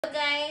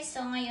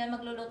So, ngayon,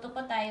 magluluto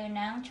pa tayo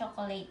ng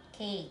chocolate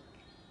cake.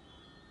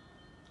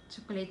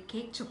 Chocolate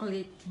cake,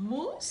 chocolate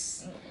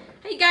mousse.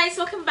 Hey guys,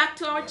 welcome back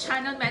to our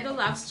channel, Meadow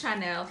Loves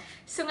channel.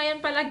 So ngayon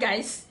pala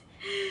guys,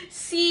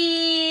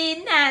 si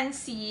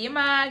Nancy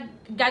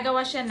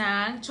maggagawa siya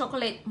ng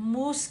chocolate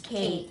mousse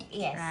cake.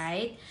 Yes.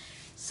 Right?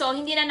 So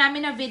hindi na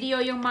namin na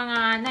video yung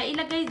mga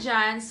nailagay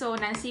dyan. So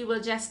Nancy will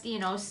just, you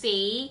know,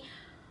 say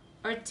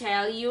or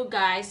tell you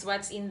guys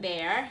what's in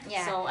there.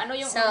 Yeah. So ano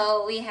yung...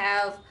 So we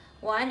have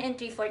 1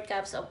 3/4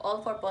 cups of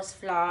all-purpose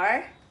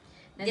flour.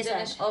 This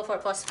one,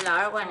 all-purpose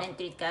flour, 1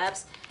 3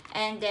 cups.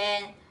 And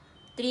then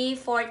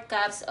 3/4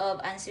 cups of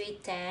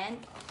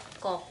unsweetened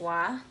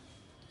cocoa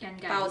Yan,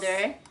 guys.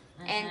 powder.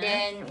 And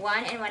then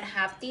 1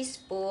 1/2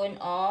 teaspoon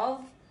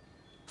of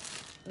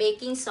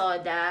baking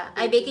soda,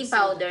 baking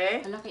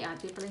powder. Hala kay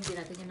ate, pala hindi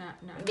natin yung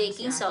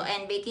Baking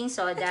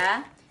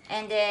soda.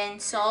 And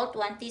then salt,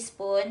 1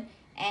 teaspoon.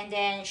 And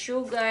then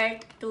sugar,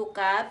 2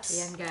 cups.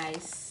 Ayan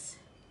guys.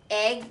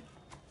 Egg,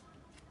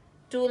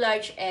 2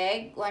 large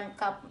egg, 1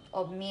 cup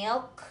of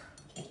milk.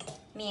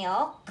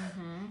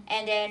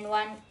 And then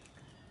 1/2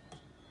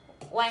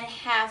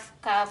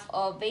 cup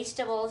of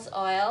vegetables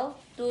oil,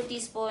 2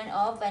 teaspoon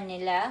of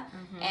vanilla,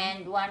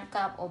 and 1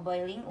 cup of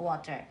boiling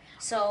water.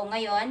 So,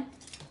 ngayon,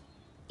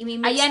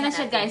 imimix ayan na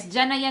siya natin. guys.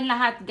 Diyan na yan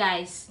lahat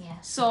guys. Yeah.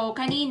 So,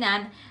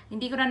 kanina,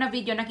 hindi ko na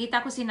video,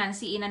 nakita ko si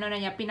Nancy, inano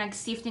na niya,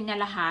 pinag-sift niya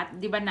lahat.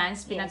 Di ba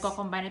Nancy?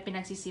 Pinagko-combine,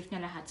 pinag-sift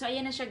niya lahat. So,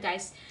 ayan na siya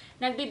guys.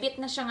 Nagbibit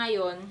na siya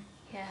ngayon.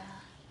 Yeah.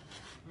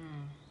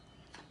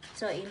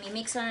 So,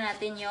 imimix na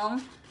natin yung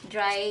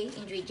dry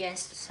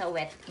ingredients sa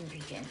wet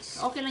ingredients.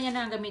 Okay lang yan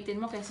na gamitin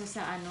mo kaysa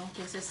sa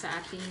kaysa sa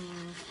ating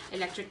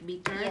electric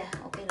beater. Yeah,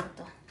 okay lang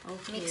to.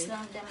 Okay. Mix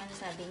lang naman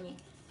sabi niya.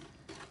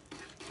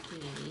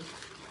 Okay.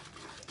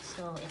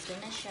 So, ito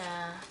na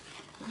siya.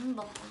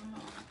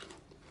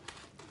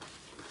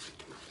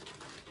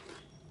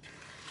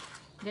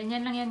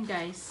 Ganyan lang yan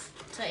guys.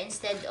 So,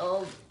 instead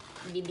of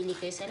bibili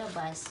kayo sa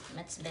labas,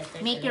 much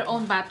better. Make your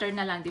own butter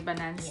na lang, di ba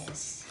Nancy?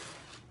 Yes.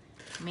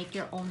 Make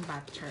your own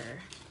butter.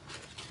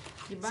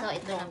 Diba? So,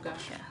 ito lang po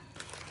siya.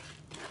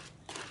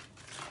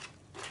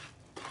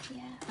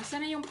 Yeah. Asan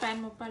na yung pan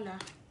mo pala?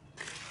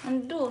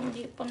 Ando,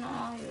 hindi pa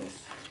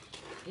naayos.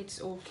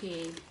 It's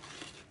okay.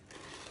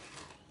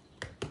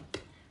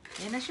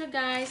 Yan na siya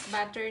guys.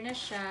 Butter na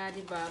siya.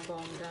 Diba?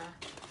 Bongga.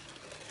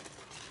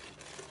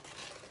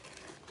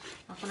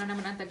 Ako na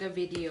naman ang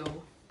taga-video.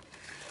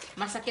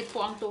 Masakit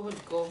po ang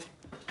tuhod ko.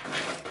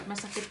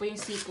 Masakit po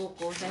yung siko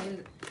ko.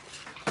 Dahil,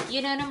 you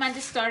know naman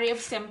the story of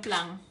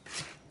Semplang.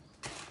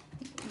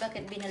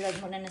 Bakit binalag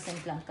mo na na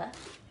semplang ka?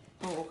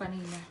 Oo,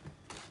 kanina.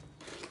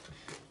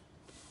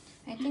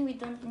 I think we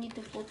don't need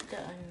to put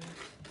the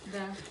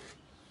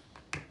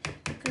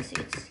because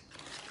it's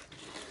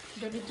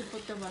Don't need to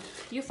put the what?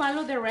 You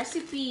follow the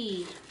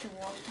recipe. the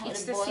water.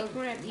 It's the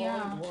secret,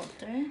 yeah.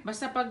 Water.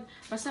 Basta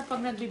pag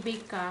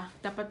nagbe-bake ka,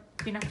 dapat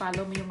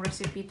pina-follow mo yung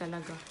recipe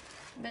talaga.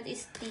 But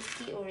it's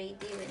sticky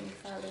already when you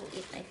follow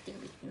it. I think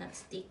it's not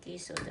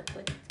sticky, so the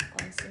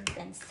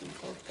consistency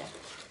of that.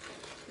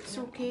 It's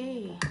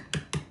okay.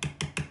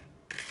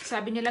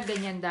 Sabi nila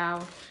ganyan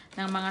daw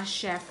ng mga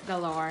chef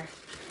galore,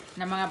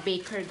 ng mga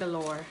baker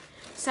galore.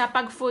 Sa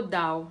pag-food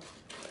daw,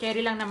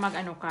 carry lang na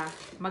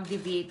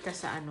mag-deviate ka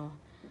sa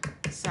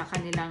sa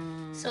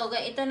kanilang So,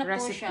 ito na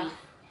recipe. po siya.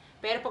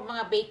 Pero pag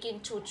mga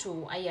baking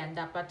chuchu, ayan,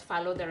 dapat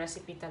follow the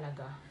recipe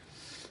talaga.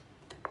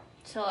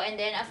 So, and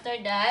then after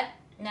that,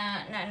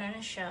 na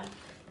siya,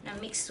 na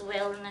mix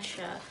well na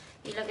siya,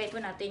 ilagay po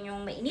natin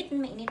yung mainit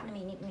na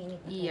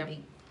Yep.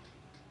 tubig.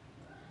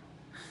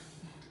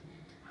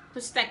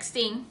 Who's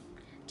texting?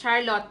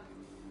 Charlotte.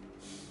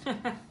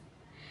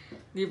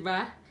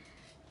 Diba?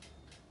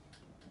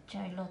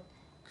 Charlotte.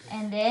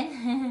 And then,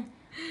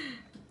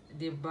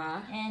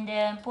 Diba? and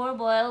then pour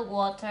boiled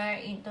water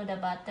into the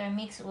butter.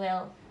 Mix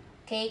well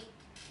cake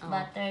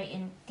butter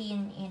in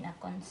thin in a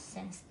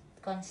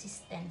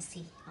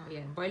consistency. Oh,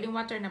 yan. Boiling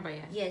water na ba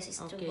yan? Yes,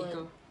 it's okay, to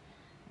boil.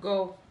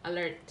 Go.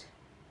 Alert.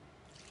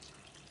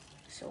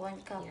 So,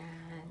 1 cup.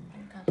 Yan.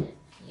 1 cup.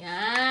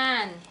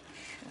 Yan.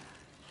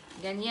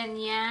 Ganyan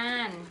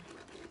yan.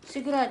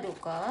 Sigurado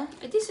ka?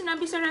 Eh di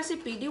sinabi sa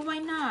recipe, di why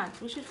not?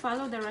 We should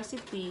follow the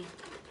recipe.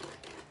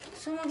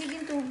 So,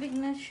 magiging tubig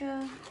na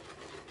siya.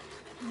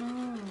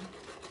 No.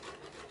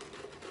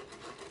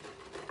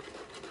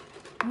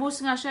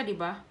 Mousse nga siya, di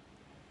ba?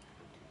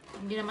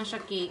 Hindi naman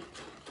siya cake.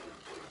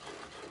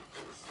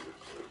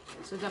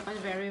 So, dapat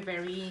very,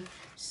 very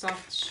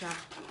soft siya.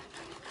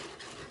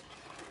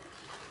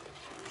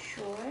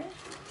 Sure?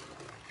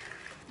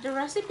 The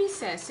recipe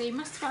says, so you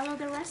must follow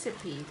the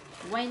recipe.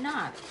 Why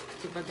not?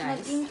 Diba,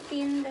 guys? Maging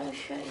thin daw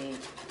siya eh.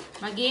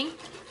 Maging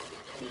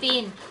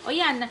thin. O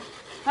yan,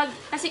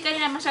 kasi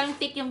kanina masyadong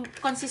thick yung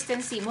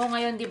consistency mo.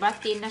 Ngayon, di ba,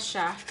 thin na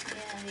siya.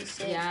 Yeah, he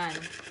said. Yan.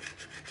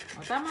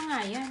 O, tama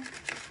nga yan.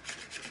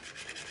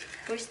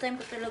 First time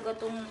ko talaga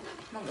itong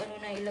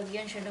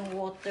ilagyan siya ng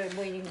water,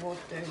 boiling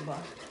water ba?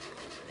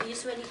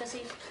 Usually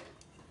kasi,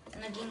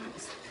 naging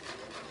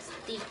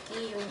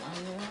sticky yung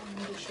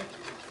hindi siya.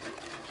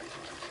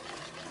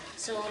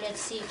 So, let's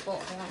see po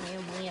kung ano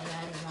yung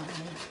mangyayari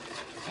namin.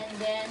 And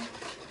then,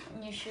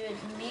 you should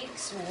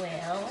mix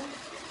well.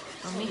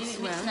 So, mix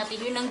mix well.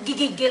 natin. Yun ang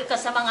gigigil ka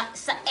sa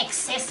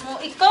excess mo.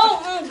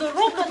 Ikaw,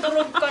 durog na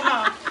durog ka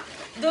na.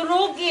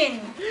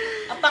 Durugin.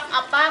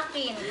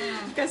 Apak-apakin.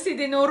 Kasi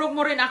dinurog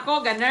mo rin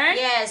ako, ganun?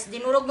 Yes,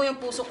 dinurog mo yung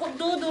puso ko.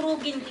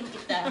 Dudurugin din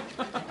kita.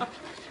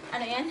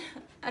 Ano yan?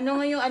 Ano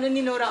nga yung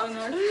ni Nora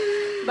Honor?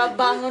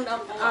 Babangon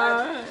ako.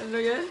 Ano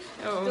yan?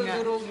 Oo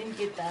nga. Dudurugin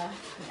kita.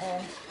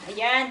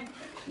 Ayan.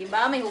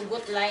 Diba? May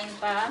hugot line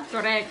pa.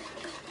 Correct.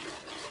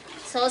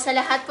 So, sa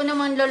lahat po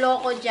naman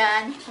loloko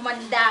dyan,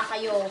 humanda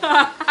kayo.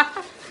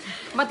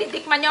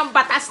 Matitikman niyo ang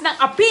batas ng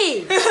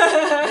api!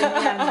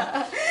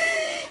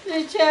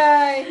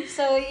 Ganyan.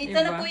 So, ito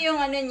Diba? na po yung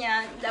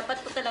niya.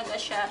 Dapat po talaga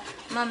siya,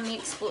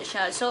 ma-mix po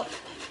siya. So,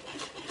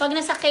 pag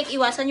nasa cake,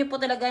 iwasan nyo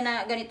po talaga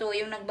na ganito,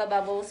 yung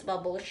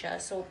nagbabubbles siya.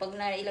 So, pag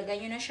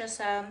nailagay nyo na siya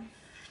sa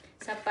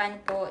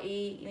pan po,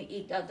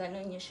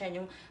 i-ganon nyo siya,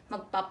 yung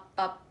mag-pop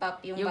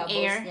yung bubbles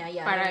air,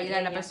 niya. Yeah, para yung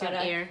ilalabas niya, yung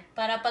air.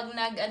 Para pag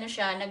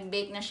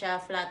nag-bake na siya,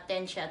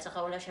 flatten siya, at saka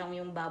wala siyang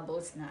yung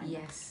bubbles na.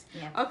 Yes.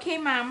 Yeah. Okay,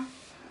 ma'am.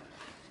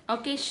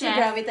 Okay, So, chef.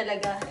 grabe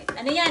talaga.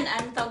 Ano yan?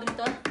 Anong tawag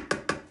nito?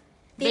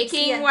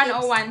 Baking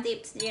yan, 101.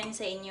 Tips yan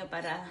sa inyo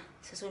para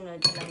sa sunod.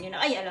 Alam nyo na.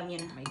 Ay, alam nyo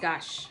na. Oh my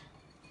gosh.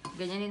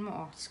 Ganyanin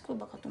mo, oh. Diyos ko,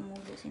 baka tumulo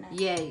si Nanay.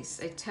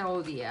 Yes, I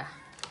told ya.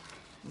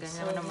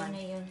 Ganyan So, naman. yun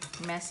na yun.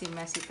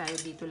 Messy tayo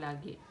dito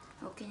lagi.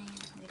 Okay na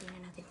yun. Gawin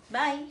na natin.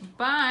 Bye!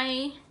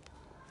 Bye!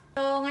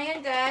 So, ngayon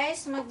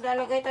guys,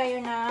 maglalagay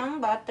tayo ng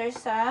butter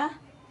sa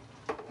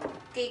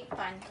cake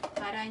pan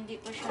para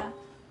hindi po siya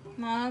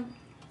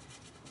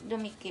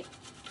dumikit.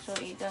 So,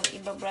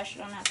 ibabrush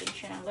lang natin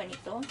siya ng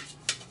ganito.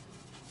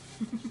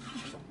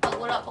 Pag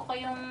wala po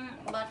kayong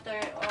butter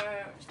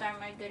or star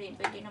margarine,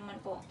 pwede naman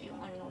po yung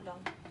lang.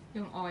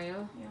 Yung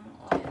oil. Yung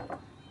oil.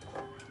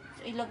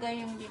 So,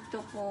 ilagay yung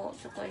dito po,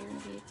 saka yung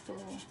dito.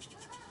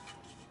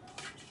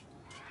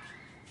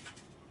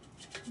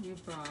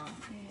 Diba?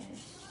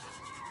 Yes.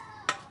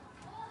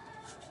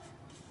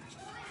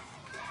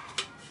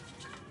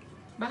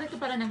 Bakit ka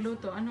pala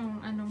nagluto? Anong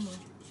mo?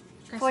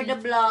 Kasi, For the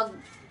vlog.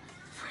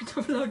 For the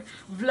vlog.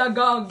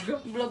 Vlogog.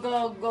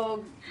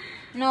 Vlogog.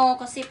 No,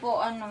 kasi po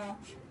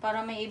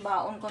para may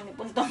ibaon kami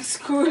puntang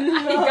school.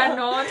 Ay,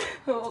 ganon.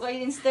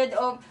 Okay, instead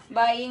of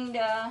buying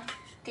the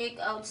cake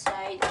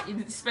outside.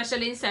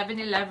 Especially in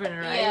 7-Eleven,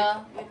 right? Yeah,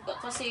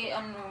 kasi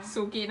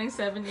Suki ng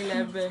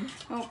 7-Eleven.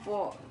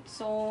 Opo.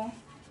 So,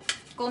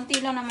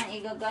 konti lang naman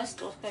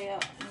igagastos, kaya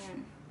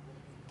yun.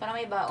 Para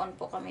may baon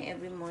po kami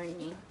every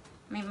morning.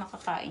 May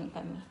makakain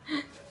kami.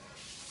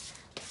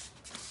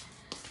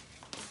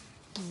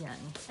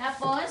 Yan.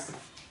 Tapos,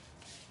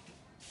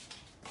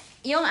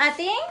 yung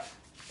ating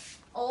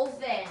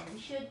oven. We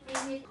should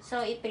preheat.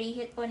 So,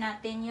 i-preheat po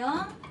natin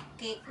yung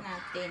cake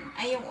natin.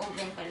 Ay, yung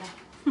oven pala.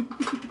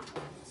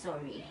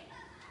 Sorry.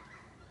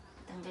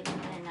 Tanggalin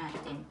na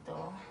natin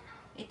to.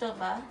 Ito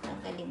ba?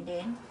 Tanggalin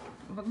din?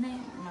 Wag na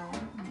yun. No.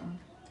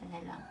 Ito na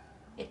lang.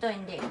 Ito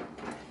hindi.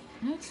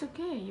 No, it's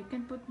okay. You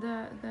can put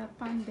the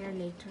pan there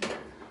later.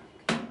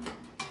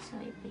 So,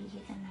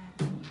 i-preheat na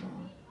natin ito.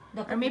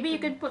 Or maybe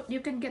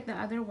you can get the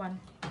other one.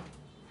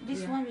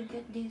 This Yeah. one, we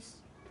get this.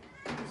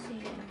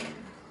 Kasi,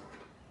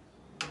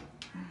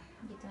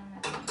 dito na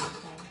natin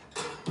ilagay.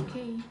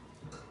 Okay.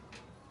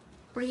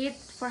 Preheat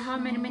for how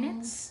many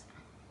minutes?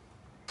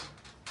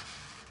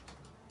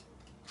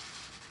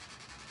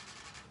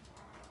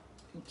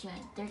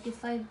 Diyan,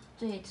 35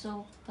 to 8.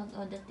 So, pag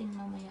dating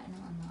mamaya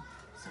ng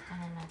saka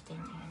na natin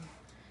yan.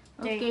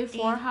 Okay,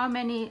 for how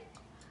many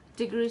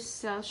degrees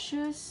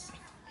Celsius?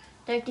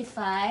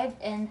 35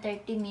 and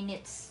 30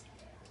 minutes.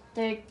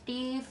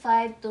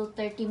 35 to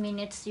 30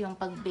 minutes yung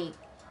pag-bake.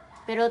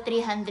 Pero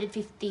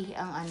 350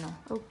 ang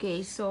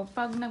Okay, so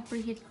pag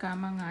nag-preheat ka,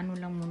 mga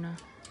lang muna.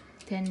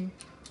 10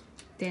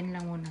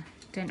 lang muna.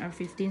 10 or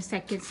 15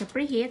 seconds sa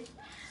preheat.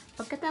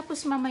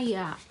 Pagkatapos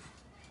mamaya,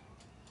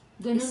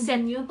 Ganun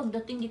din yun.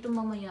 Pagdating dito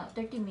mamaya,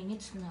 30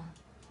 minutes na.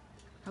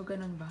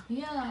 ganun ba?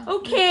 Yeah.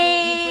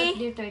 Okay.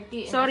 You put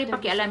there 30. Sorry,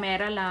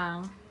 pakialamera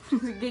lang.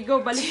 Sige,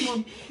 go, balik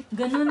mo.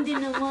 Ganun din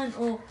naman.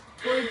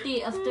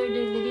 40 after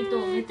the dito.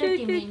 May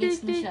 30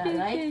 minutes na siya,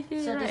 right?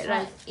 So, that's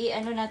Right.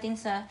 natin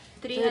sa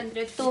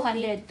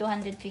 350.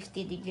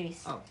 250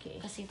 degrees.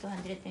 Okay. Kasi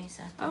 200 na yung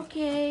sa atin.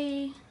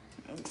 Okay.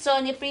 So,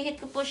 ni-preheat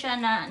ko po siya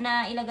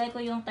na ilagay ko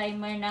yung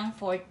timer ng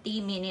 40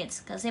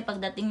 minutes. Kasi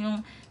pagdating yung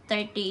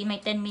 30, may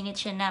 10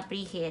 minutes siya na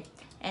preheat.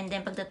 And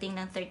then, pagdating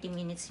ng 30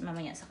 minutes,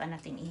 mamaya saka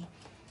natin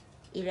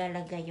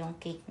ilalagay yung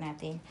cake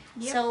natin.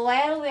 Yep. So,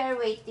 while we are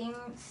waiting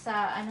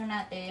sa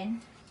natin,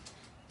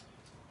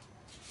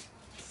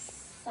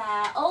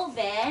 sa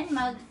oven,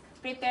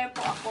 mag-prepare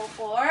po ako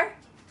for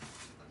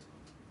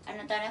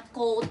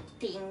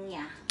coating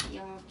niya.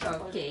 Yung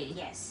chocolate. Okay.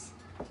 Yes.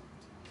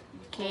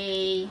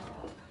 Okay.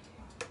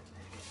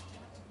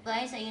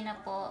 Guys, ayun na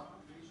po.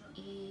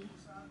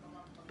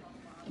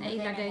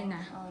 Nailagay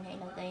na.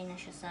 Nailagay na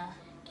siya sa...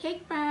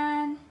 Cake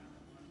pan.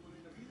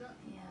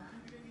 Yeah.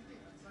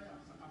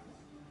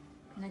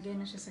 Nagay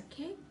na siya sa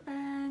cake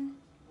pan.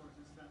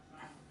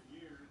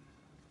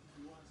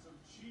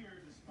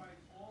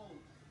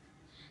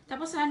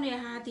 Tapos ano yan,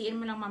 hahatiin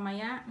mo lang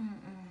mamaya?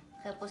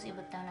 Tapos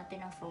ibutang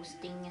natin ang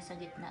frosting niya sa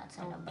gitna at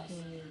sa labas.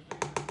 Okay.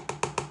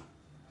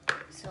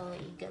 So,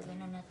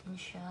 igagano natin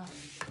siya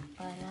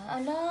para,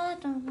 ala,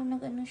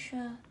 nag-ano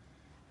siya.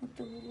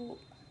 Nagturo.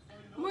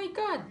 Oh my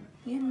God!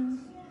 Yan.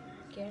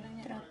 Kaya lang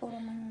yan. Trapo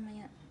naman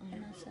mamaya.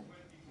 Nasa.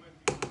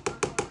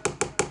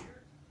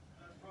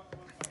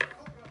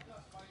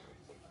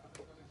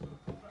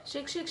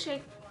 Shake, shake,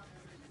 shake.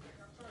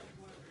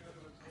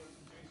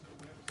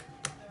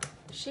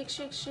 Shake,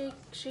 shake, shake.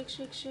 Shake,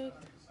 shake, shake.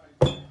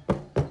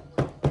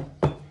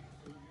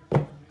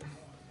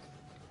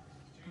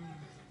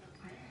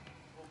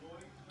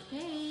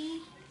 Okay.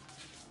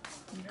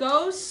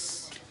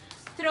 Goes.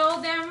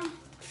 Throw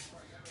them.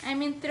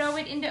 Throw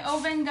it in the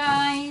oven,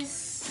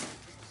 guys.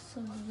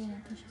 So, yan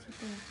natin siya sa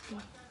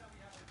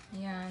 30.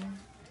 Yan.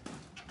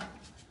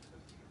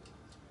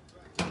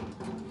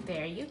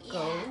 There you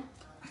go.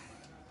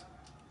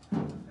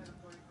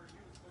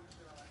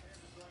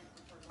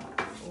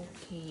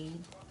 Okay.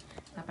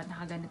 Dapat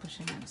nakaganito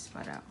siya guys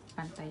para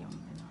pantay yung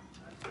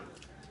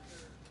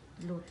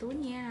luto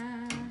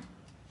niya.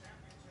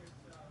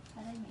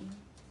 Aray mo.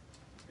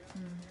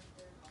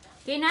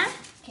 Okay na?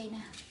 Okay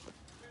na.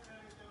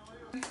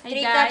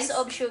 Hey 3 guys. cups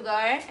of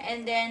sugar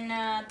and then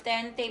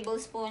 10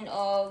 tablespoon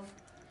of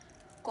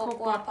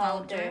cocoa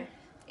powder.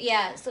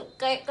 Yeah, so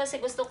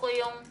kasi gusto ko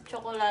yung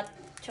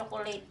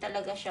chocolate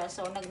talaga siya.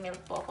 So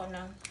nag-milk po ako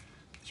ng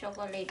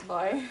chocolate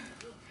bar.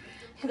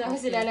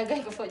 Tapos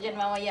ilalagay ko po dyan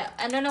mamaya.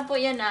 Ano na po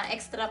yan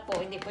extra po.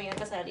 Hindi po yan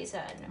kasali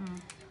sa ano.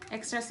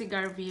 Extra si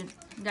Garvey.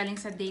 Galing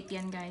sa date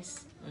yan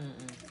guys.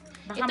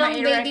 Baka Itong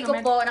baby ko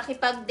mai-recommend- po,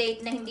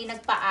 nakipag-date na hindi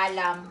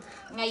nagpaalam.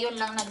 Ngayon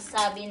lang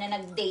nagsabi na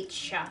nag-date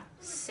siya.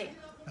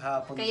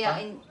 Hapon Kaya,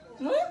 pa.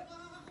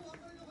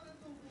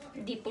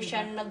 hindi po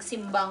siya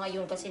nagsimba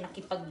ngayon kasi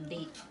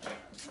nakipag-date.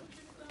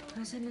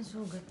 Nasaan ang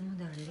sugat mo,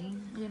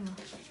 darling? Yan o.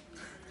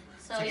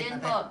 So, Sakit yun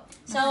na, po.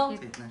 So,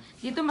 Sakit na.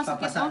 Dito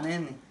masakit Papasa oh. na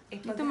yan eh.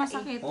 Dito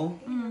masakit. Oh,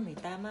 May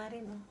tama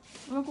rin, oh.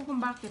 Ewan ko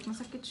kung bakit.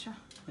 Masakit siya.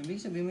 ibig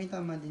sabihin may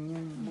tama din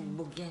yan.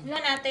 Bugbog yan.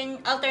 yun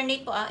natin,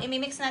 alternate po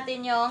imimix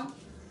natin yung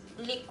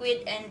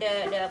liquid and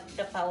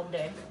the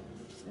powder.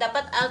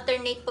 Dapat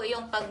alternate po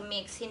yung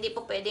pag-mix. Hindi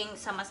po pwedeng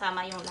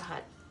sama-sama yung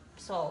lahat.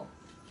 So,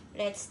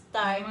 let's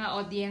start. Mga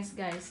audience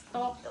guys.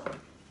 Stop.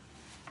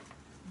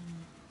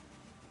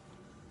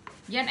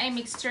 Yan ay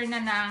mixture na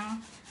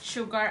ng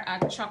sugar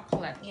at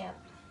chocolate. Yep.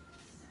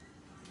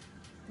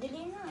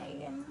 Dili na,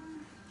 yan na.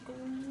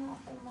 Gawin mo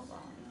ako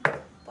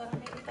para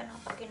hindi ka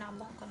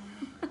nakapakinabang ka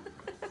naman.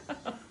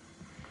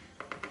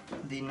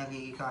 Hindi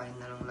nakikikain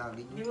na lang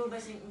lagi Hindi niyo.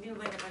 mo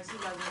ba napansin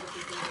bagong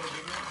gupitin yung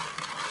baby mo?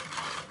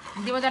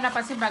 Hindi mo na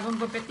napansin bagong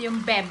gupit yung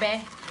bebe.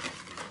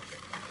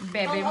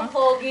 Bebe mo. Ang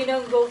pogi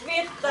ng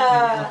gupit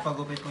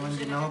Nagpagupit naman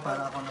din ako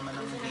para ako naman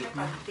ang date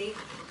mo. Pag-take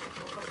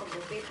o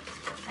kapag-gupit.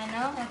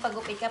 Ano? Ang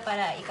pagupit ka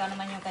para ikaw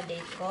naman yung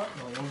ka-date ko?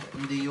 Oo,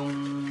 hindi yung...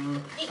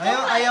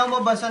 Ikaw Ayaw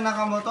mo ba sa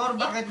nakamotor?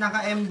 Bakit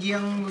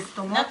naka-MG ang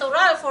gusto mo?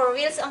 Natural, 4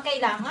 wheels ang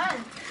kailangan.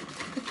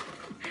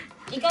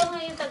 Ikaw nga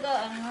yung taga.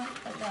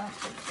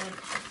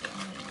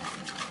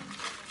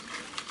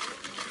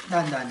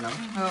 Dahan-dahan lang.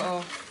 Oo.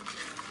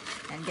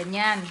 Yan,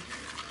 ganyan.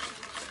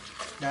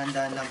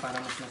 Dahan-dahan lang para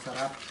mas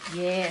masarap.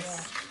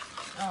 Yes.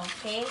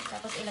 Okay,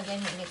 tapos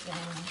ilagay mo ulit yung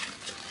ano.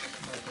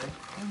 Okay.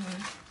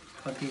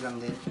 Pagki lang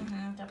din.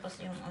 Tapos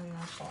yung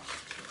ano po.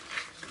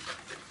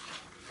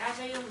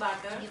 Kasa yung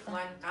butter, Dito.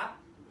 1 cup.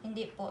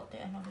 Hindi po, ito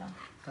ano lang.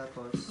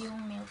 Tapos... Yung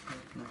milk.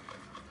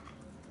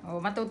 Oh,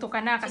 matuto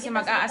ka na kasi Sige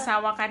pa,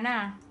 mag-aasawa ka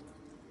na.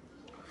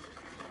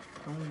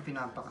 Itong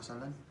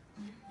pinapakasalan.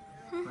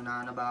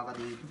 Manana ba ka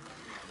dito?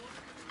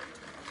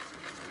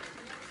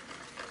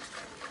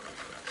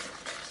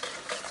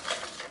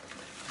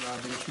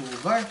 Grabe yung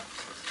sugar.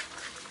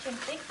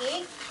 Siyempre,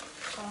 cake.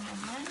 Ikaw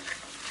naman.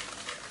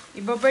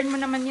 Iba-burn mo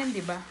naman yan,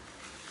 di ba?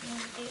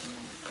 Yung cake na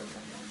ito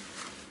lang.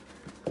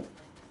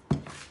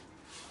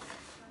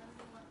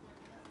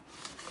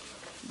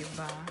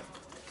 Diba?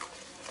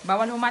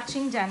 Bawal mo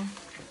matching dyan.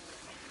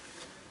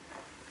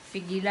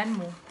 Pigilan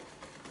mo.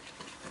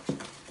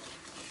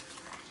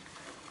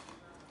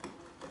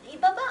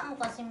 Ibaba mo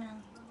kasi man.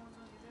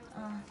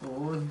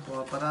 Oo,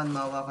 paparaan.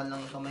 Mahawakan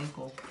lang yung kamay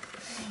ko.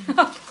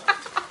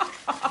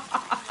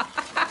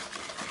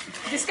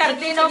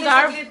 Diskarte no,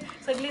 Garb?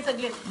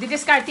 Saglit.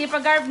 Didiskarte pa,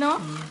 Garb, no?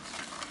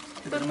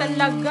 Pwede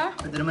Talaga?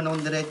 Pwede naman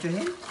akong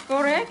diretsuhin.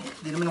 Correct?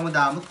 Hindi naman ako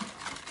damot.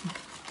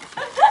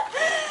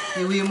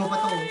 Iwi mo pa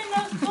to.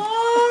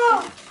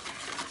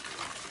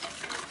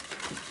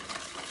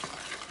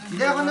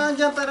 Hindi ako na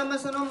dyan para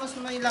mas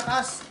may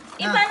lakas.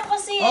 Paano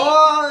kasi?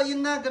 Oo,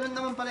 yun na. Ganun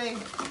naman pala eh.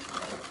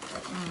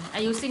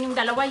 Ayusin yung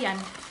dalawa yan.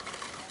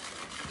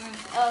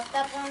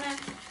 Tap mo na.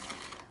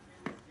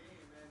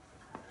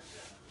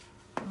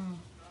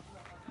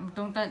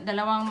 Itong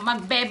dalawang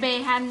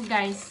magbebehan,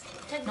 guys.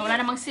 Na wala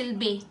namang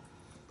silbi.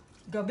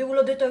 Gabi,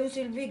 wala dito yung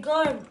Sylvie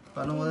Guard.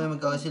 Paano mo na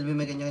magkakasilbi?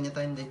 May kanya-kanya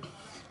tayo hindi.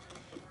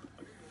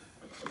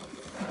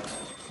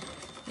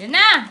 Yan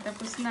na!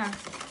 Tapos na.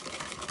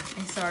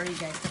 Ay, sorry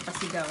guys.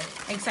 Napasigaw.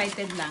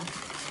 Excited lang.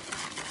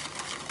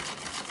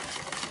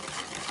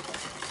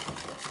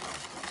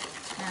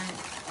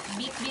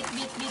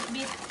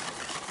 Beat.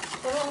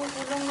 Pero ang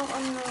kulang ng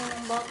ano,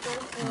 ng butter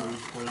ko.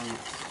 Kulang.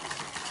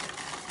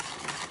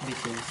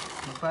 Bitin.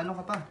 Magpaano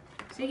ka pa?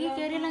 Sige,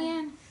 carry lang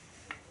yan.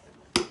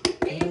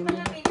 Eh,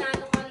 pala may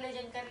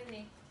nano-collagen ka rin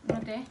eh.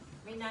 Ate?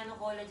 May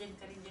nano-collagen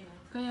ka rin din.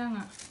 Kaya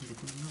nga.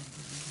 Bitin na.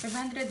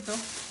 500 to.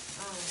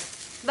 Oh.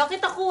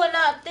 Bakit ako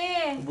wala,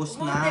 ate? Ubus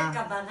Umorder na.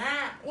 ka ba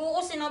nga? Oo,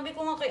 sinabi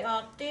ko nga kay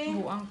ate.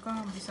 Buang ka.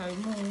 Bisabi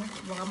mo.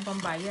 Baka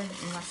pambayan.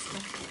 Ingas ka.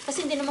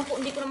 Kasi hindi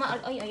ko naman,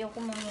 ay, ayaw ko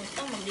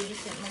mamutang.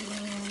 Magdidisip.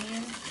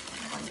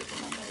 Hindi ko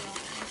madala.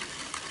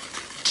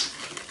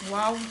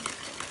 Wow.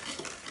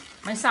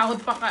 May sahod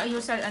pa kayo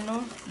sa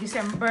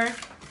December.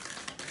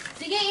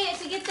 Sige,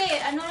 te.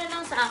 Ano na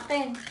lang sa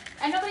akin?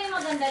 Ano ba yung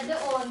maganda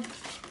doon?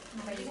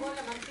 Hindi mo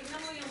naman. Tingnan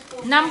mo yung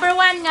food. Number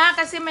 1 nga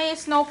kasi may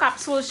snow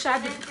capsule siya.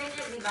 Inerte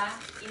niya, di ba?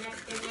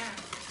 Inerte niya.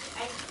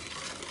 Ay,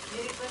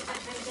 nirequest sa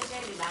friend siya,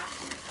 di ba?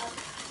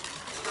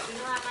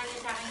 Kinuha ka niya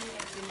sa akin yung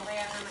FB mo,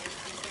 kaya nga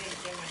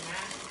ma-experience ka na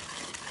nga.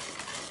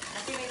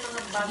 Kasi may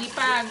mga bugs. Hindi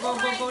pa.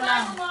 Go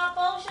lang.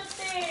 Umapaw siya,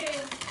 te.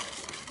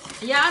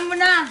 Hayaan mo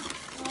na.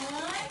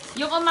 Ay.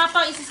 Yung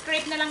umapaw,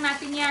 isi-scrape na lang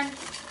natin yan.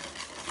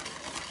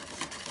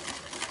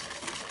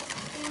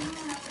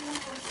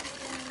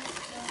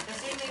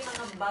 Kasi may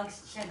mga bugs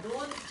siya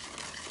doon.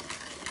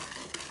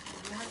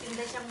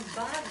 Nakatinda siyang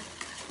bag.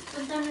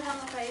 Punta na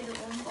lang kayo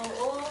doon.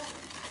 Oo.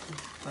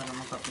 Para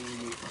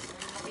makapili ka.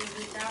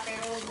 Nakapili ka,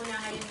 pero huwag mo na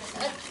ngayon kasi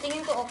At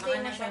tingin ko okay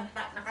mga na siya.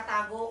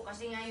 nakatago.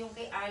 Kasi nga yung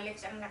kay Alex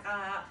ang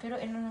Pero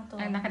ano na to?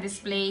 Ang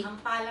naka-display. ang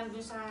palang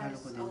doon sa... Halo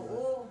ko din.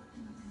 Oo.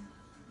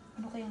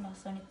 Ano kayang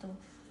lasa nito?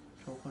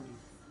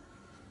 Chocolate.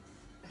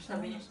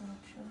 Sabi niya,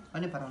 Masarap siya.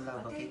 Ano yung parang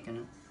lava cake ka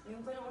na?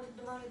 yung pa lang ulit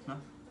dumamit. Ha?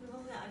 Ano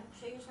bang nga, ano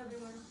siya yung sabi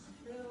mo, ano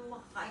yung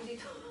makakain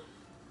dito?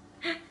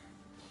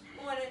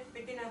 Kung ano,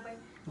 may tinapay.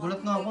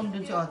 Gulat nga ako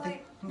dun sa ate.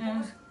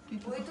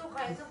 O ito,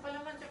 kahit saan pala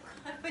man,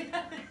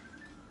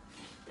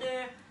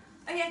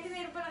 ay, ate,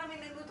 meron pala kami,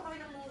 nagluto kami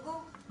ng munggo.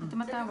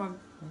 Tumatawag.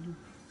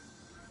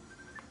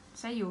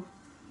 Sa'yo.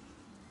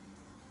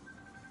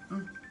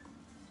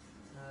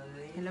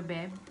 Hello,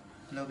 babe.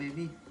 Hello,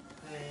 baby.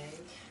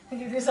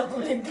 Hindi ko sa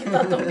kulit,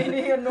 tatawin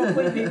niya yun, no,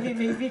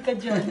 baby ka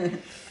dyan.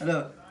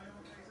 Hello.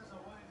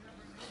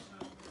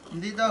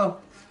 Dito.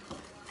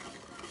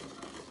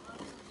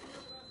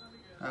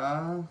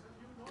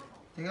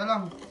 Teka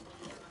lang.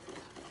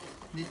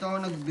 Dito ako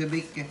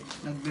nagbe-bake eh.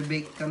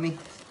 Nagbe-bake kami.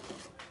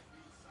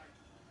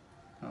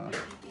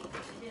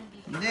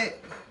 Hindi.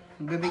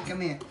 Nagbe-bake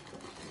kami eh.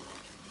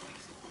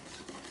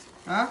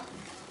 Ha?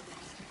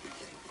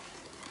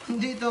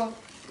 Dito.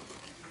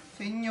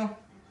 Sa inyo.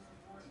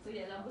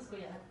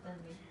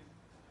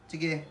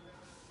 Sige.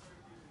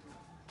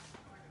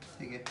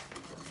 Sige.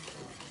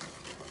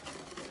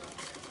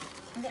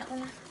 Hindi, ako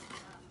na.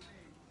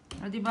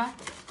 O, diba?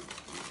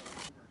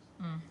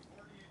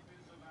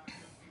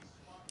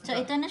 So,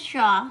 ito na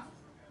siya.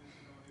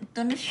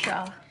 Ito na siya.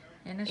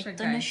 Yan na siya,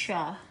 Ito na guys.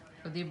 siya.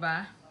 O, diba?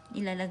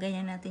 Ilalagay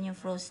na natin yung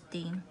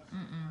frosting.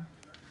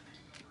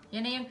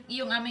 Yan na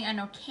yung aming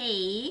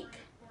cake.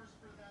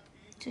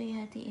 So,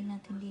 ihatiin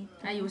natin dito.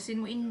 Ayusin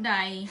mo,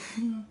 Inday.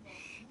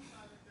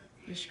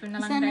 Wish ko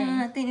na lang, Sana Day.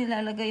 natin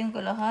ilalagay yung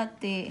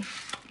kalahati.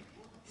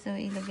 So,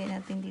 ilagay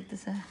natin dito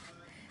sa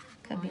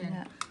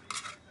kabila.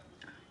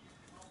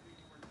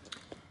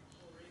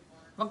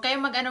 Huwag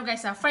kayong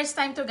guys, ha. First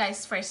time to,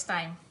 guys. First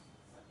time.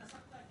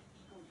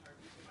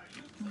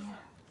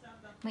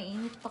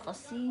 Mainit pa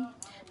kasi.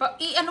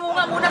 I-ano mo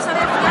nga muna sa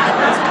ref yan.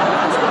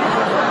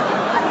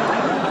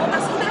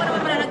 Kasi hindi mo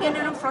naman malalagyan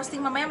na ng frosting.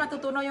 Mamaya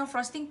matutunaw yung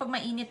frosting pag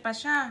mainit pa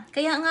siya.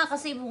 Kaya nga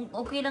kasi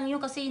okay lang yun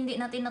kasi hindi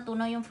natin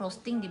natunaw yung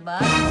frosting, di ba?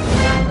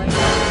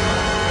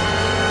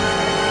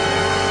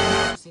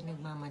 Kasi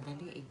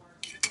nagmamadali eh.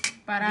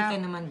 Para, Hindi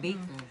ka naman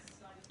baker.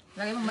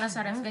 lagay mo muna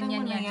sa ref.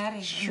 Ganyan yan.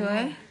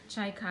 Sure?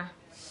 Try ka.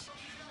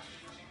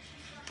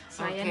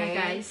 So, Okay. ayan na,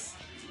 guys.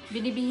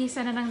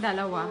 Binibihisan na ng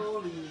dalawa.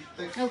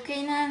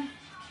 Okay na.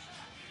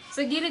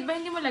 Sa gilid ba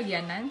hindi mo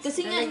lagyan, Nance?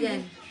 Kasi nga,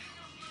 Lalagyan.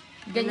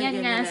 Ganyan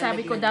Lalagyan, nga,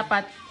 sabi ko lalagyan.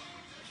 dapat,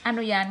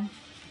 ano yan?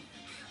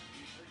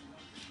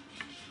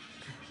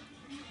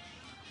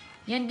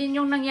 Yan din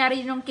yung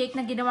nangyari yung cake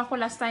na ginawa ko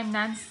last time,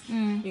 Nance.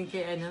 Yung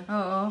kay ano?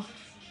 Oo.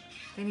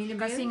 Kanina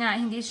ba Kasi yun? nga,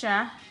 hindi siya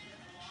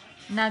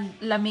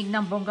naglamig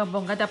ng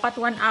bongga-bongga. Dapat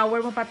 1 hour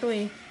mo pa to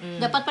eh.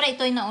 dapat para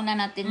ito yung nauna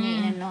natin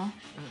ngayon, ano?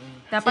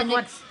 Dapat So, 1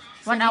 next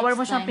hour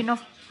mo siyang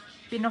time.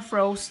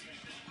 pinofrost.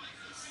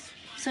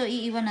 So,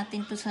 iiwan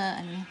natin to sa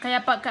ano.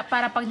 Kaya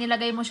para pag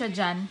nilagay mo siya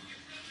dyan,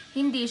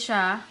 hindi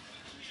siya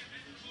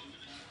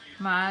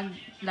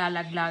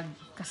maglalaglag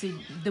kasi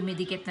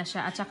dumidikit na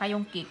siya. At saka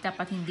yung cake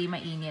dapat hindi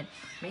mainit.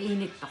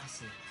 Mainit pa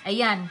kasi.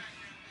 Ayan.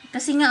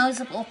 Kasi nga,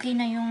 okay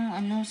na yung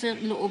ano, sa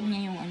loob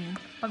niya yung ano.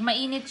 Pag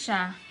mainit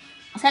siya,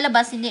 Sa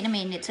labas, hindi na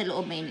mainit. Sa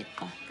loob, mainit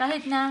pa.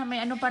 kahit na may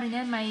ano pa rin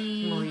yan, may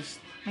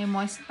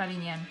moist pa rin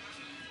yan.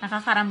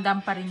 Nakakaramdam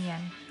pa rin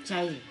yan.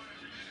 Chay.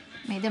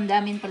 May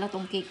damdamin pala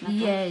tong cake na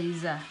to.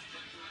 Yes.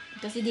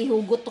 Kasi di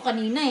hugot to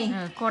kanina eh.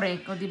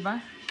 Correct. O,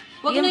 diba?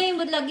 Huwag na yung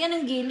lagyan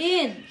ng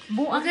gilid.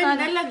 Buang ka.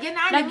 Maganda, lagyan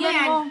na. Ano Lagyan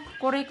yan? mo.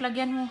 Correct,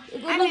 lagyan mo.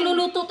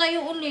 Magluluto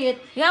tayo ulit.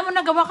 Kaya mo,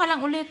 nagawa ka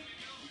lang ulit.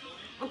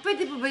 O,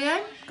 pwede pa ba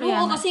yan? Kaya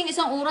Oo, nga. kasi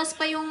isang oras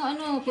pa yung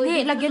ano.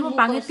 Hindi, lagyan mo,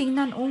 pangit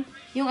tingnan, oh.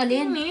 Yung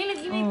alin? Hindi,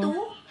 lagyan ito.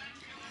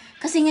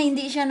 Kasi nga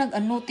hindi siya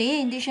nag-ano,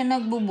 te. Hindi siya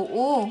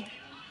nagbubuo.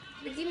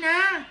 Lagyan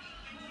na.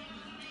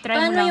 Try mo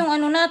Paano lang. yung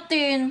ano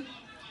natin?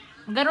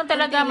 Ganun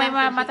talaga, Kunti may lang,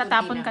 kunti,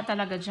 matatapon kunti ka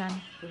talaga dyan.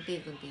 Kunti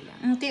lang.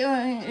 Hindi,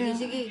 Sige,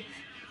 sige.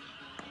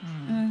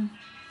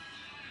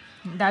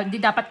 Hindi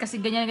dapat kasi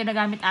ganyan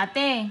ginagamit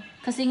ate.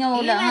 Kasi nga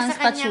wala Eh, nga nasa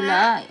kanya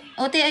spatula.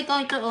 O, te, ikaw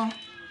ito, oh.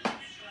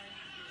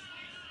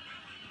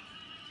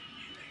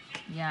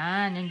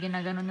 Yan, yung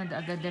ginaganon na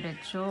agad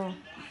diretso.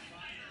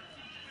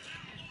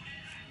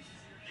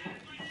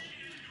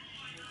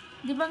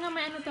 Di ba nga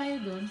may ano tayo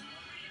doon?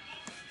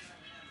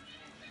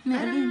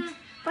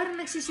 Parang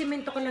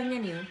nagsisimento ka lang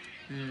yan, yun.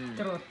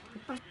 Truth.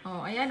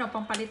 Oh, ayan oh,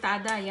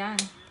 pampalitada, yan.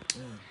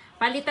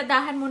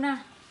 Palitadahan mo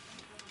na.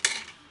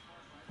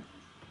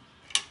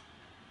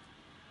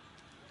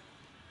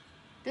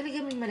 Talaga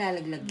may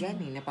malalaglag yan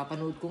eh.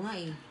 Napapanood ko nga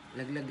eh.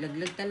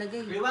 Laglag talaga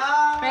eh.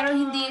 Pero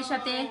hindi siya,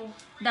 te.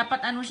 Dapat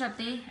ano siya,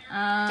 te.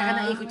 Tsaka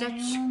naikot siya.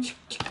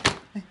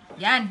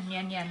 Yan.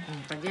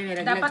 Pag yan may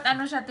laglag. Dapat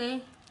ano siya,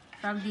 te.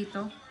 Tawag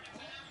dito.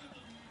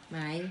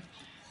 May.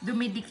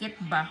 Dumidikit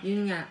ba?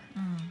 Yun nga.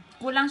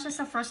 Kulang siya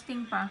sa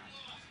frosting pa.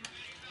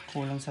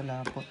 Kulang sa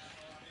lapot.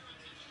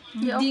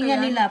 Hindi okay nga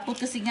yan. nilapot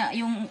kasi nga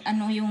yung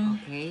ano yung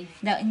Okay.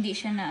 hindi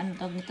siya na ano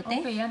tawag nito, te.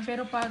 Okay yan,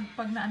 pero pag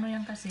na ano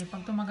yan kasi,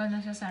 pag tumagal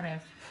na siya sa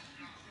ref,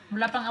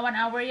 wala pang 1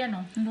 hour yan,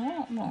 oh.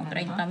 No,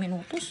 30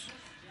 minutos.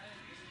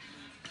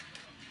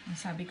 Ang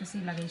sabi kasi,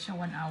 lagay siya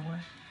 1 hour.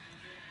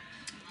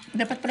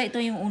 Dapat pala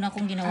ito yung una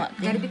kong ginawa.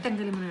 te. Garbit,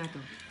 tanggalin mo na ito.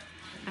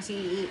 Kasi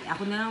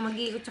ako na lang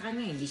mag-iikot sa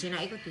kanya eh. Hindi siya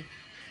naikot eh.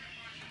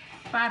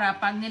 Para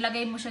pag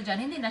nilagay mo siya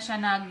dyan, hindi na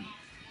siya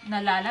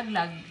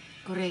nalalaglag.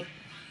 Correct.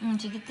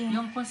 Sige, te.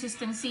 Yung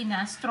consistency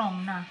na,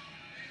 strong na.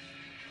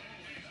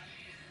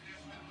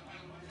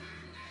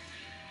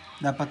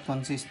 Dapat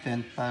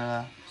consistent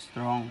para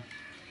strong.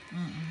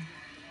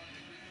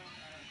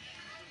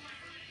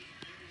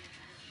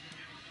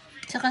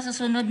 Saka sa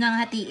sunod ng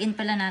hatiin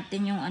pala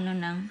natin yung ano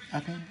ng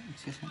Okay,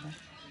 excuse me.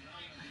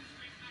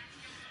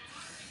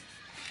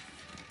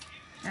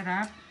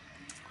 Sarap.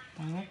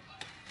 Pangit.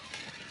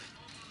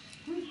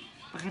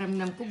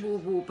 Pakiramdam ko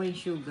buo-buo pa yung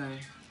sugar.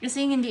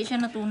 kasi hindi siya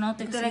natunaw.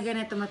 Hindi Kasi talaga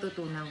na ito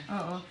matutunaw.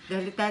 Oo.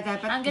 Dahil dapat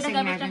Ang kasi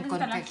ginagamit natin lang kasi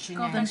talaga,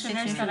 confectioner.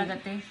 confectioners talaga,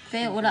 te.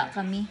 kaya wala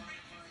kami.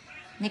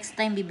 Next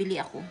time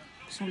bibili ako.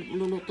 So,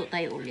 luluto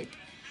tayo ulit.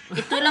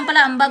 Ito lang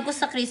pala ang bag ko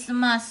sa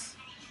Christmas.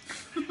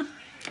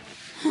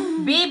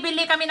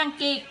 Bibili kami ng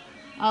cake.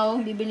 Oh,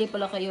 bibili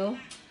pala kayo.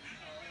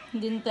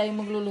 Hindi na tayo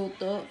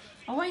magluluto.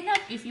 Oh, why not?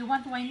 If you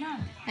want, why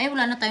not? Ay,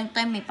 wala na tayong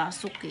time. May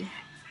pasok eh.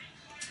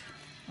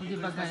 O,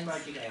 diba guys?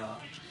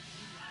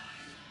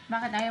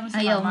 Bakit ayaw mo sa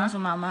Ayaw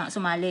mama? mo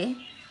sumali.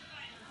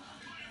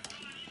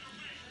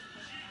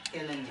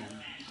 Kailan yan?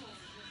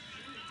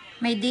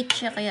 May date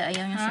siya kaya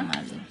ayaw niya Ha?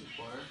 sumali.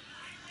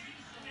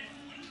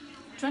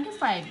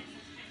 25.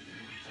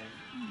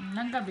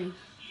 Nang gabi.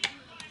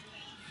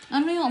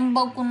 Ano yung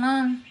ambag ko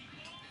na?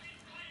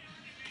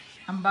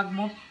 Ang bag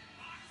mo,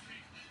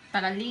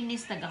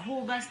 taga-linis,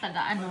 taga-hugas,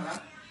 taga-ano.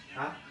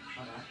 Ha?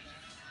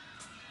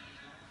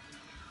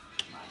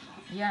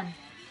 Yan.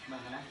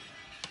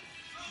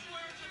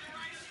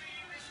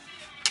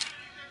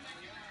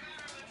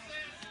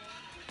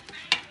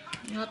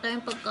 Wala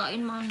tayong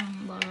pagkain, man.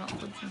 Bala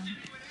ko dyan.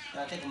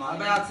 I'll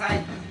be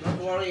outside.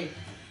 Don't worry.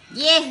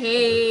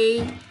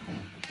 Yehey!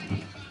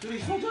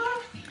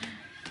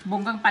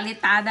 Bonggang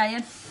palitada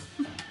yan.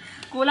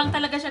 Kulang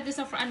talaga siya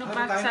sa ano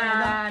pa sa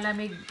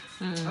lamig.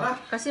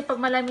 Kasi pag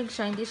malamig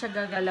siya, hindi siya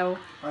gagalaw.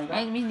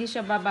 Ay, hindi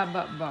siya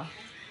bababa ba.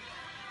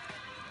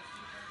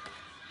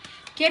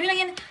 Kaya lang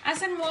yan,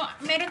 asan mo,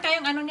 meron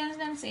tayong ano niyan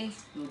eh.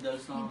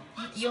 Noodles, no?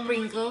 Yung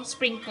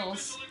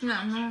sprinkles.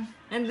 Na ano?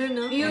 Andun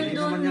no? Yun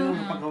doon. yung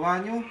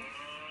paggawa nyo.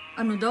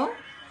 Ano daw?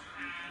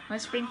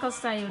 May sprinkles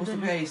tayo Gusto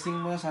dun. ba icing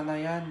mo sana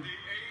yan?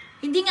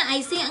 Hindi nga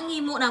icing ang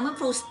himo naman.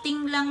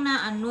 Frosting lang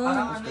na ano.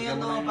 Parang ano yan,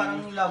 no?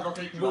 Parang lava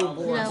cake ba?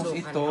 Tapos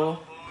ito,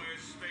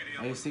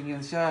 icing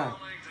yan siya.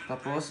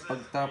 Tapos,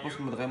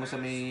 pagtapos, malagay mo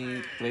sa may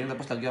tray,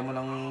 tapos lagyan mo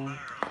ng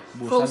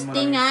busan mo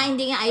Frosting ng- nga.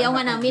 Hindi nga ayaw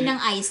nga namin ng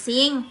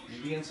icing.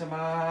 Hindi yan sa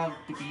mga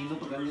pipino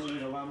to, ganyan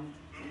yung gawa mo.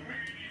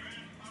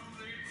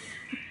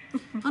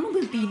 Ano ba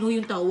yung pino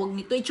yung tawag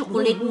nito?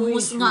 Chocolate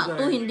mousse nga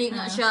to. Hindi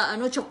nga siya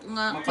ano,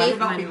 nga Paano cake.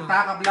 kang pinta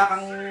ka, black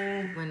ang...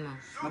 Man mo.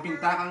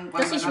 Mapinta kang...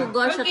 Kasi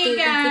sugar siya Okay, to.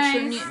 guys.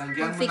 Lagyan mo ng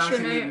Confectioner.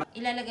 silid.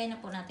 Ilalagay na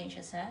po natin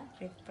siya sa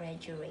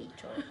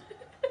refrigerator.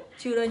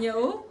 Tsura niya,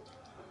 oh.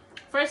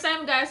 First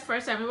time guys,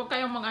 first time. Huwag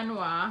kayong mag-ano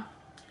ah.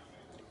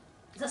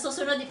 Sa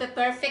susunod,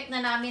 ipe-perfect na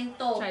namin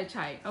to.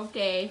 Chai.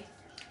 Okay.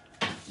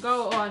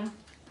 Go on.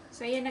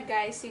 So, yan na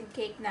guys, yung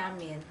cake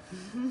namin.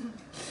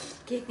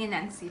 Cake ni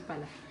Nancy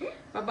pala.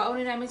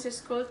 Babaunin namin sa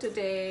school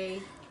today.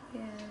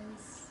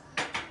 Yes.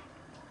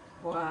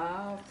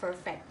 Wow,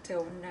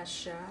 perfecto na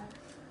siya.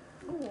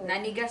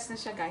 Nanigas na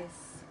siya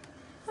guys.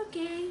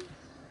 Okay.